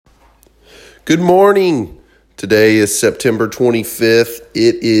Good morning. Today is September 25th.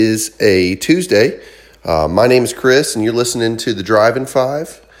 It is a Tuesday. My name is Chris, and you're listening to the Driving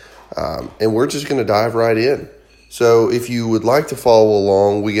Five, and we're just going to dive right in. So if you would like to follow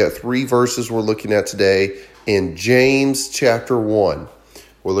along, we got 3 verses we're looking at today in James chapter 1.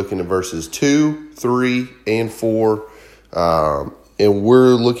 We're looking at verses 2, 3, and 4, and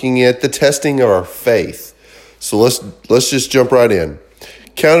we're looking at the testing of our faith. So let's just jump right in.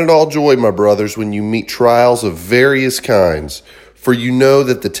 Count it all joy, my brothers, when you meet trials of various kinds, for you know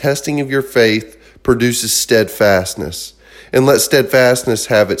that the testing of your faith produces steadfastness. And let steadfastness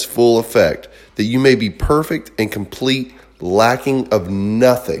have its full effect, that you may be perfect and complete, lacking of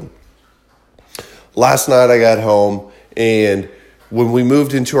nothing. Last night I got home, and when we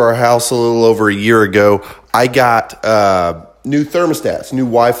moved into our house a little over a year ago, I got new thermostats, new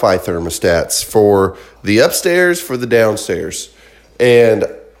Wi-Fi thermostats for the upstairs, for the downstairs. And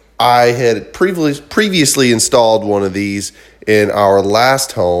I had previously installed one of these in our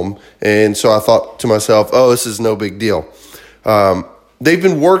last home. And so I thought to myself, this is no big deal. They've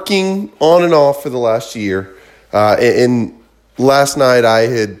been working on and off for the last year. And last night I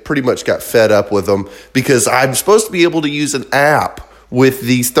had pretty much got fed up with them because I'm supposed to be able to use an app with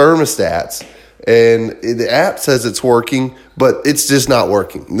these thermostats. And the app says it's working, but it's just not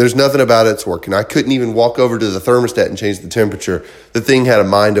working. There's nothing about it that's working. I couldn't even walk over to the thermostat and change the temperature. The thing had a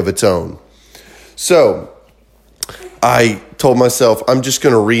mind of its own. So I told myself, I'm just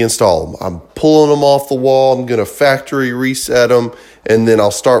going to reinstall them. I'm pulling them off the wall. I'm going to factory reset them, and then I'll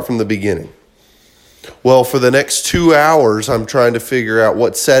start from the beginning. Well, for the next 2 hours, I'm trying to figure out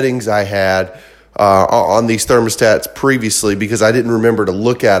what settings I had on these thermostats previously because I didn't remember to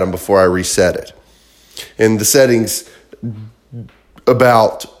look at them before I reset it. And the settings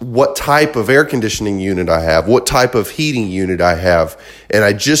about what type of air conditioning unit I have, what type of heating unit I have, and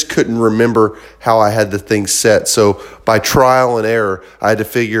I just couldn't remember how I had the thing set. So by trial and error, I had to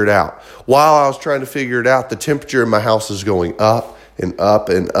figure it out. While I was trying to figure it out, the temperature in my house is going up and up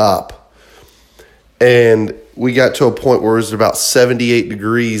and up. And we got to a point where it was about 78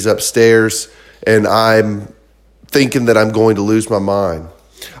 degrees upstairs, and I'm thinking that I'm going to lose my mind.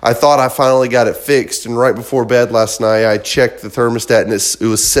 I thought I finally got it fixed, and right before bed last night, I checked the thermostat, and it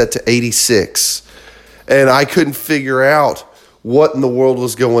was set to 86. And I couldn't figure out what in the world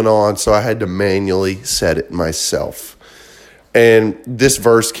was going on, so I had to manually set it myself. And this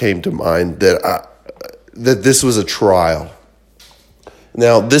verse came to mind that this was a trial.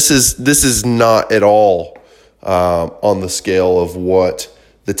 Now, this is not at all on the scale of what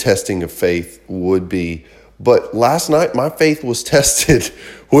the testing of faith would be. But last night, my faith was tested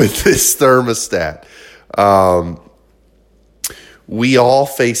with this thermostat. We all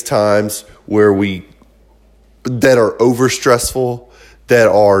face times that are overstressful, that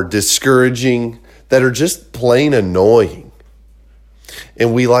are discouraging, that are just plain annoying.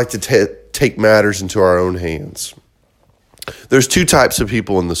 And we like to take matters into our own hands. There's 2 types of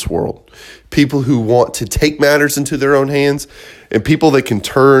people in this world. People who want to take matters into their own hands and people that can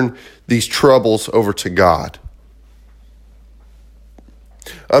turn these troubles over to God.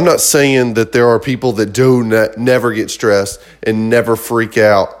 I'm not saying that there are people that never get stressed and never freak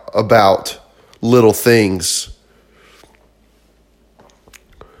out about little things.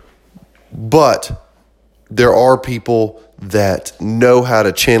 But there are people that know how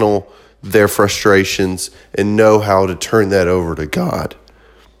to channel their frustrations and know how to turn that over to God.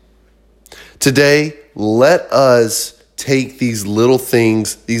 Today, let us take these little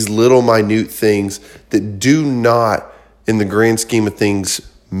things, these little minute things that do not, in the grand scheme of things,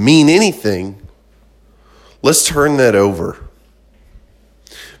 mean anything. Let's turn that over.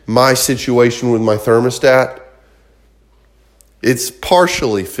 My situation with my thermostat, it's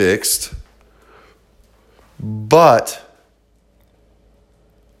partially fixed, but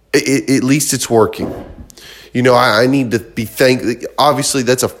at least it's working. You know, I need to be thankful. Obviously,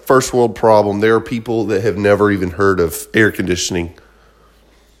 that's a first world problem. There are people that have never even heard of air conditioning.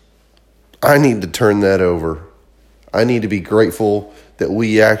 I need to turn that over. I need to be grateful that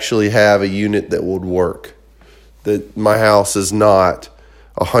we actually have a unit that would work. That my house is not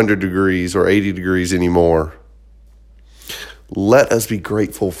 100 degrees or 80 degrees anymore. Let us be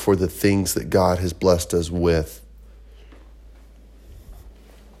grateful for the things that God has blessed us with.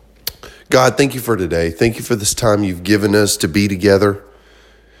 God, thank you for today. Thank you for this time you've given us to be together,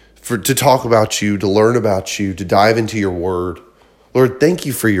 to talk about you, to learn about you, to dive into your word. Lord, thank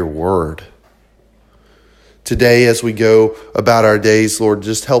you for your word. Today, as we go about our days, Lord,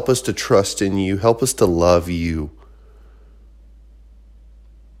 just help us to trust in you. Help us to love you.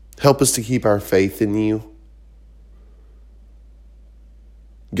 Help us to keep our faith in you.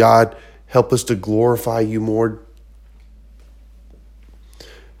 God, Help us to glorify you more.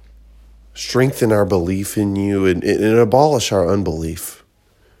 Strengthen our belief in you and abolish our unbelief.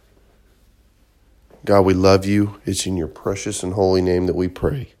 God, we love you. It's in your precious and holy name that we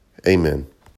pray. Amen.